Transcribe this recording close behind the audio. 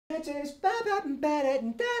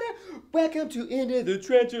Welcome to Into the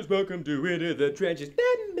Trenches. Welcome to Into the Trenches.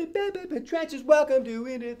 Trenches. Welcome to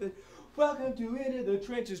Into the. Welcome to Into the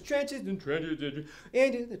Trenches. Trenches and trenches.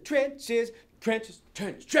 Into the trenches. Trenches.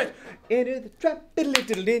 Trenches. Trenches. Into the trap. Into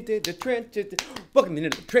the trenches. Welcome into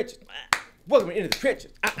the trenches. Welcome into the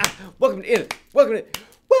trenches. Welcome to Into. Welcome to.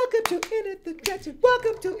 Welcome to Into the Trenches.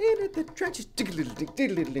 Welcome to Into the Trenches.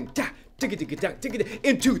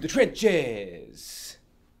 Into the trenches.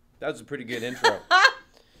 That was a pretty good intro.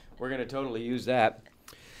 We're going to totally use that.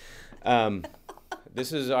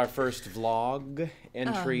 This is our first vlog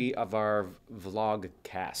entry of our vlog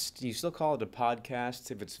cast. Do you still call it a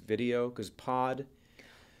podcast if it's video? Because pod?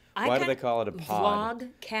 Why do they call it a pod? Vlog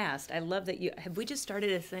cast. I love that you... Have we just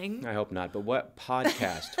started a thing? I hope not. But what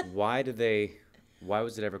podcast? Why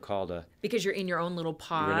was it ever called a... Because you're in your own little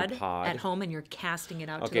pod, at home and you're casting it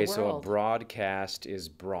out to the world. Okay, so a broadcast is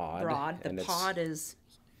broad. The pod is...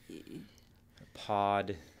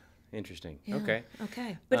 Pod... Interesting. Yeah, okay.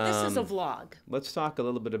 Okay. But this is a vlog. Let's talk a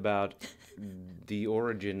little bit about the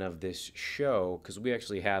origin of this show, because we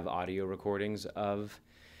actually have audio recordings of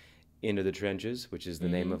Into the Trenches, which is the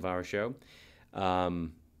name of our show.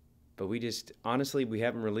 But we just, honestly, we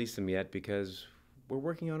haven't released them yet because we're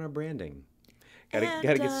working on our branding.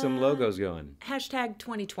 Gotta get some logos going. Hashtag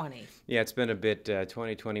 2020. Yeah, it's been a bit,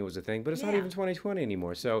 2020 was a thing, but it's not even 2020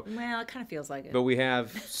 anymore. So. Well, it kind of feels like it. But we have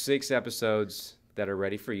 6 episodes that are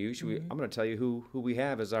ready for you. I'm going to tell you who we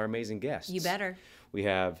have as our amazing guests. You better. We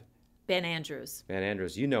have Ben Andrews. Ben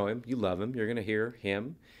Andrews. You know him. You love him. You're going to hear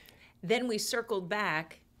him. Then we circled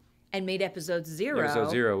back and made episode 0. Episode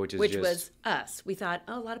 0, which was us. We thought,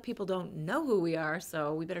 a lot of people don't know who we are,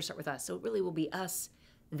 so we better start with us. So it really will be us,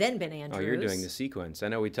 then Ben Andrews. Oh, you're doing the sequence. I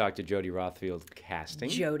know we talked to Jody Rothfield Casting.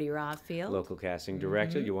 Jody Rothfield. Local casting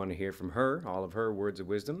director. You want to hear from her, all of her words of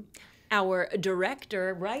wisdom. Our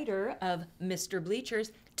director, writer of Mr.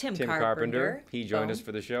 Bleachers, Tim Carpenter. He joined us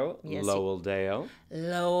for the show. Yes, Lowell Dale.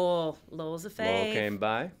 Lowell's a fave. Lowell came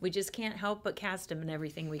by. We just can't help but cast him in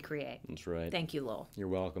everything we create. That's right. Thank you, Lowell. You're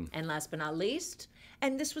welcome. And last but not least,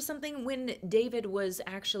 and this was something when David was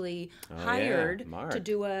actually hired to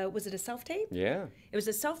do was it a self-tape? Yeah. It was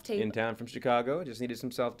a self-tape. In town from Chicago. Just needed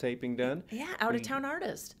some self-taping done. Yeah, out-of-town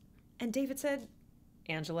artist. And David said,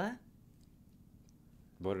 Angela...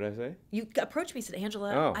 What did I say? You approached me and said,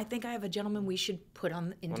 Angela, I think I have a gentleman we should put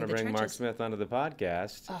on Into the Trenches. I want to bring Mark Smith onto the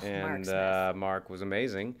podcast. Oh, and Mark was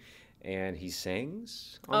amazing. And he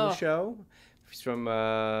sings on the show. He's from,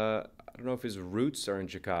 I don't know if his roots are in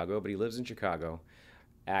Chicago, but he lives in Chicago.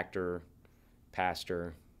 Actor,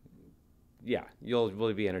 pastor. Yeah, you'll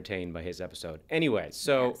really be entertained by his episode. Anyway,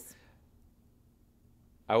 so... Yes.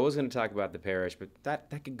 I was going to talk about the parish, but that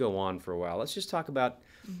could go on for a while. Let's just talk about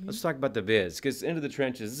the biz, because Into the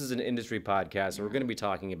Trenches, this is an industry podcast, so we're going to be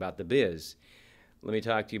talking about the biz. Let me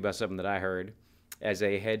talk to you about something that I heard as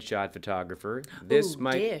a headshot photographer. This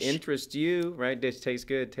might interest you, right? Dish tastes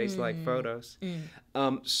good, tastes like photos.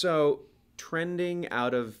 So trending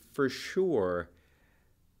out of, for sure,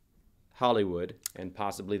 Hollywood and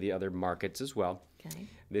possibly the other markets as well. Okay.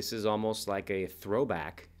 This is almost like a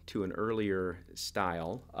throwback to an earlier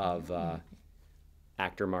style of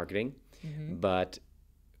actor marketing, but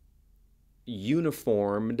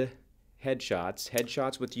uniformed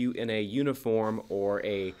headshots with you in a uniform or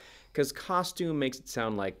because costume makes it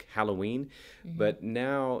sound like Halloween, but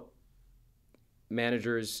now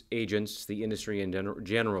managers, agents, the industry in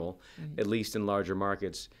general, at least in larger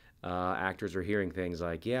markets, actors are hearing things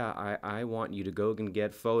like, yeah, I want you to go and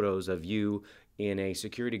get photos of you in a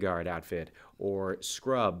security guard outfit or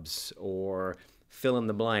scrubs or fill in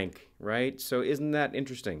the blank, right? So isn't that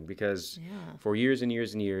interesting? Because for years and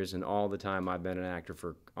years and years and all the time I've been an actor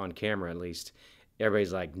on camera at least,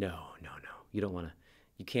 everybody's like, no, you don't want to,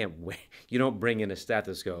 you can't wait. You don't bring in a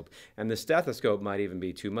stethoscope. And the stethoscope might even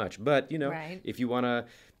be too much. But, if you want to,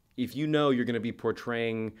 if you know you're going to be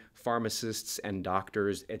portraying pharmacists and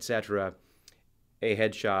doctors, etc., a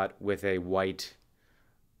headshot with a white,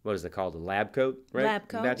 what is it called, a lab coat, right? Lab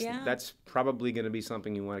coat, That's probably going to be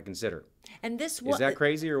something you want to consider. And this is that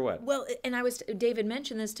crazy or what? Well, and David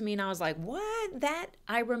mentioned this to me, and I was like, what?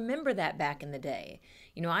 I remember that back in the day.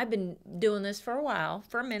 I've been doing this for a while,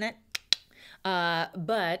 for a minute,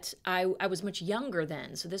 but I was much younger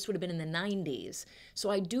then, so this would have been in the 90s. So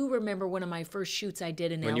I do remember one of my first shoots I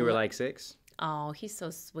did in When you were like 6? Oh, he's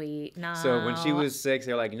so sweet. No. So when she was 6,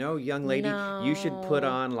 they're like, no, young lady, you should put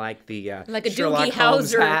on like the like a Sherlock Doogie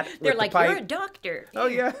Holmes Howser hat. They're like, you're a doctor. Oh,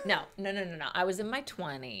 yeah. No. I was in my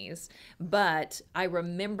 20s, but I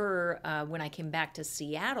remember when I came back to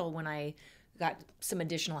Seattle when I got some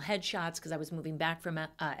additional headshots because I was moving back from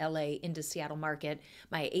LA into Seattle market.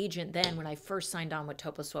 My agent then, when I first signed on with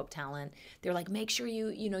Topo Swope Talent, they're like, make sure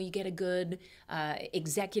you get a good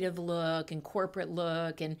executive look and corporate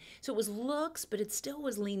look. And so it was looks, but it still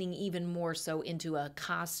was leaning even more so into a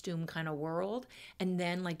costume kind of world. And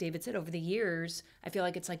then, like David said, over the years, I feel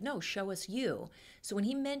like it's like, no, show us you. So when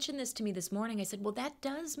he mentioned this to me this morning, I said, well, that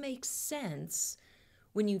does make sense.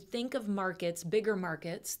 When you think of markets, bigger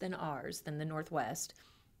markets than ours, than the Northwest,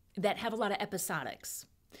 that have a lot of episodics.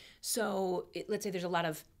 So let's say there's a lot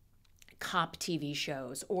of cop TV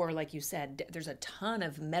shows, or like you said, there's a ton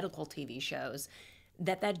of medical TV shows,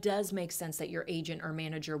 that does make sense that your agent or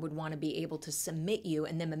manager would want to be able to submit you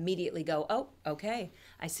and then immediately go, oh, okay,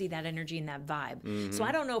 I see that energy and that vibe. So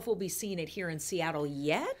I don't know if we'll be seeing it here in Seattle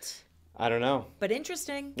yet. I don't know. But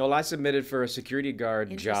interesting. Well, I submitted for a security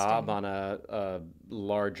guard job on a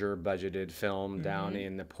larger budgeted film down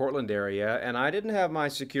in the Portland area, and I didn't have my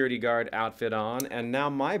security guard outfit on, and now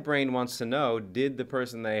my brain wants to know, did the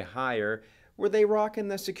person they hire, were they rocking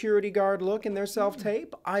the security guard look in their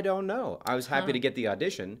self-tape? I don't know. I was happy to get the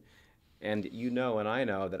audition, and and I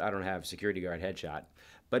know that I don't have security guard headshot,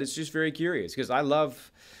 but it's just very curious, because I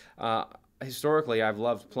love... historically, I've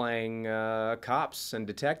loved playing cops and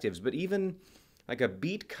detectives, but even like a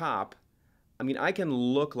beat cop, I mean, I can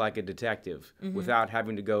look like a detective without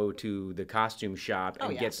having to go to the costume shop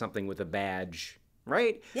and get something with a badge,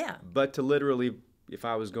 right? Yeah. But to literally, if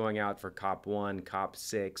I was going out for Cop 1, Cop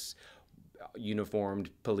 6, uniformed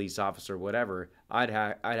police officer, whatever, I'd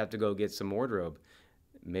have to go get some wardrobe.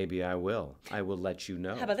 Maybe I will. I will let you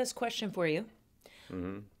know. How about this question for you?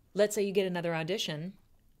 Let's say you get another audition.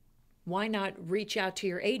 Why not reach out to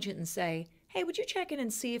your agent and say, hey, would you check in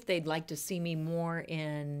and see if they'd like to see me more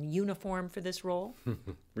in uniform for this role?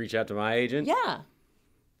 Reach out to my agent? Yeah.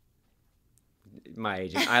 My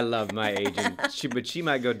agent. I love my agent. But she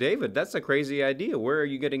might go, David, that's a crazy idea. Where are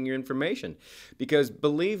you getting your information? Because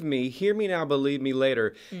believe me, hear me now, believe me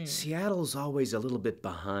later, Seattle's always a little bit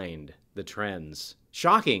behind the trends.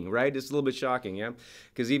 Shocking, right? It's a little bit shocking, yeah?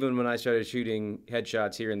 Because even when I started shooting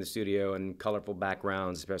headshots here in the studio and colorful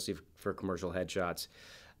backgrounds, especially for commercial headshots,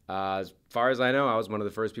 as far as I know, I was one of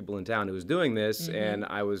the first people in town who was doing this, and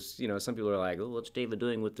I was, some people are like, oh, what's David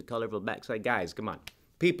doing with the colorful backside? Guys, come on.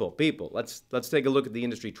 People, let's take a look at the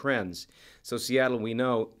industry trends. So Seattle, we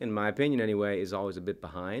know, in my opinion anyway, is always a bit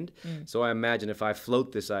behind. So I imagine if I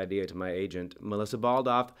float this idea to my agent, Melissa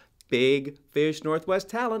Baldoff, big fish Northwest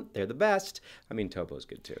talent, they're the best. I mean, Topo's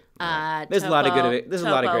good too. There's a lot of great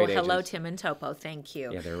agents. Hello, Tim and Topo. Thank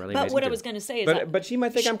you. Yeah, they're really But amazing what too. I was going to say is, but she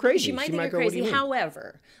might think I'm crazy. She might think go, you're "What do crazy. you mean?"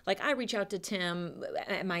 However, like I reach out to Tim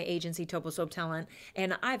at my agency, Topo Soap Talent,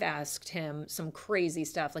 and I've asked him some crazy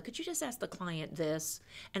stuff. Like, could you just ask the client this?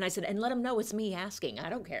 And I said, and let him know it's me asking. I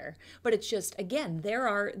don't care. But it's just, again, they're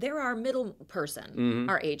our middle person,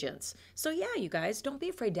 our agents. So yeah, you guys, don't be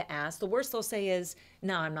afraid to ask. The worst they'll say is,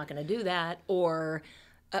 no, I'm not going to do that. Or,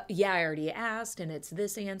 yeah, I already asked, and it's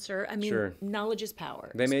this answer. I mean, knowledge is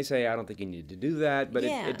power. They may say, I don't think you need to do that, but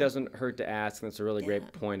it doesn't hurt to ask. And that's a really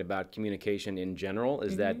great point about communication in general,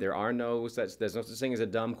 is that there's no such thing as a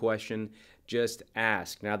dumb question. Just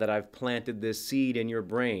ask. Now that I've planted this seed in your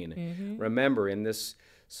brain, remember, in this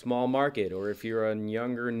small market, or if you're a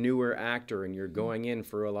younger, newer actor and you're going in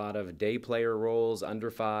for a lot of day player roles, under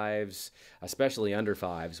fives, especially under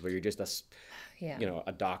fives, where you're just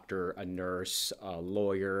a doctor, a nurse, a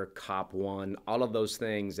lawyer, cop one, all of those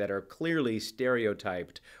things that are clearly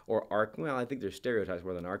stereotyped or I think they're stereotypes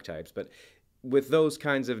more than archetypes, but with those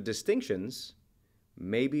kinds of distinctions,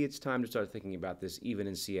 maybe it's time to start thinking about this even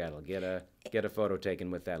in Seattle. Get a photo taken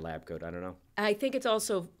with that lab coat. I don't know. I think it's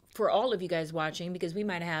also for all of you guys watching, because we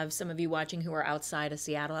might have some of you watching who are outside of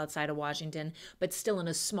Seattle, outside of Washington, but still in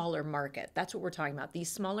a smaller market. That's what we're talking about.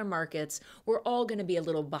 These smaller markets, we're all going to be a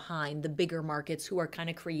little behind the bigger markets who are kind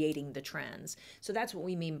of creating the trends. So that's what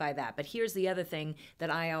we mean by that. But here's the other thing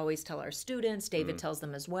that I always tell our students, David tells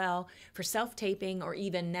them as well, for self-taping, or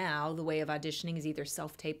even now, the way of auditioning is either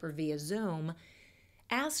self-tape or via Zoom.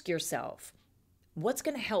 Ask yourself, what's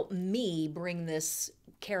going to help me bring this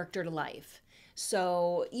character to life?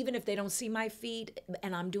 So even if they don't see my feet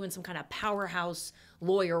and I'm doing some kind of powerhouse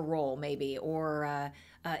lawyer role maybe, or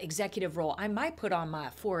executive role, I might put on my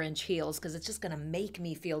 4-inch heels because it's just going to make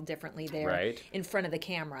me feel differently there in front of the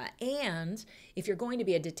camera. And if you're going to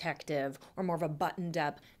be a detective or more of a buttoned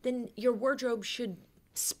up, then your wardrobe should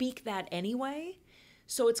speak that anyway.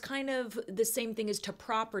 So it's kind of the same thing as to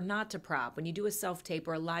prop or not to prop. When you do a self-tape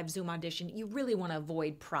or a live Zoom audition, you really want to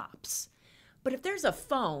avoid props. But if there's a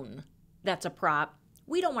phone that's a prop,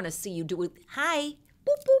 we don't want to see you do it, hi, boop,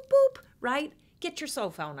 boop, boop, right? get your cell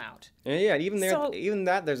phone out. And yeah, even there, So- even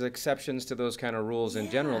that, there's exceptions to those kind of rules in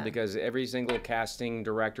general Yeah. because every single casting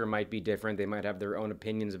director might be different. They might have their own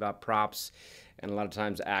opinions about props, and a lot of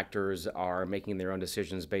times actors are making their own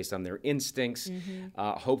decisions based on their instincts.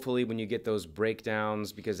 Hopefully, when you get those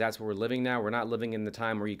breakdowns, because that's where we're living now, we're not living in the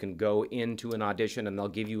time where you can go into an audition and they'll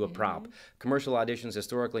give you a prop. Commercial auditions,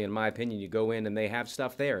 historically, in my opinion, you go in and they have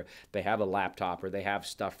stuff there. They have a laptop or they have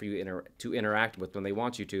stuff for you to interact with when they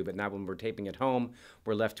want you to. But now when we're taping at home,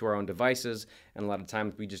 we're left to our own devices, and a lot of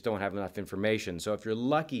times we just don't have enough information. So if you're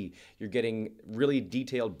lucky, you're getting really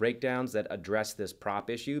detailed breakdowns that address this prop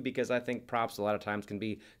issue, because I think props a lot of times can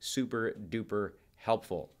be super duper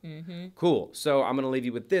helpful. Cool. So I'm going to leave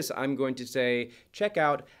you with this. I'm going to say, check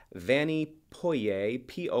out Vanny Poyet,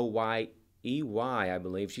 Poyey, I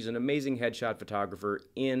believe. She's an amazing headshot photographer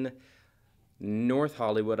in North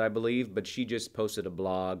Hollywood, I believe, but she just posted a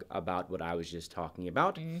blog about what I was just talking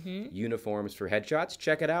about, uniforms for headshots.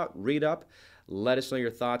 Check it out, read up, let us know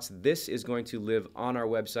your thoughts. This is going to live on our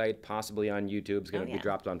website, possibly on YouTube. It's going to be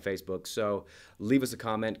dropped on Facebook. So leave us a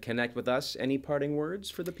comment, connect with us. Any parting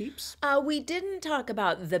words for the peeps? We didn't talk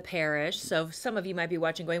about The Parish, so some of you might be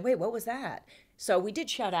watching going, wait, what was that? So we did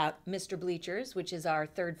shout out Mr. Bleachers, which is our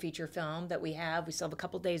third feature film that we have. We still have a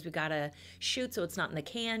couple days we got to shoot, so it's not in the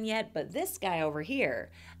can yet. But this guy over here,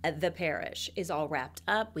 The Parish, is all wrapped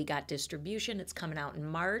up. We got distribution. It's coming out in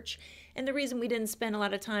March. And the reason we didn't spend a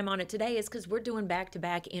lot of time on it today is because we're doing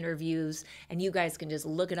back-to-back interviews, and you guys can just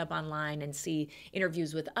look it up online and see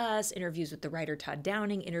interviews with us, interviews with the writer Todd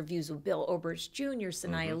Downing, interviews with Bill Oberst Jr.,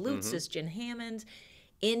 Sanaya Lutzis, Jen Hammond.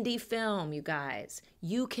 Indie film, you guys.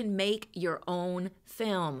 You can make your own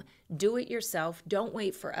film. Do it yourself. Don't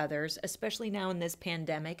wait for others, especially now in this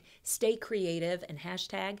pandemic. Stay creative and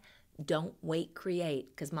hashtag don't wait,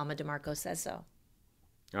 create, because Mama DiMarco says so.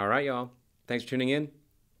 All right, y'all. Thanks for tuning in.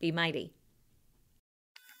 Be mighty.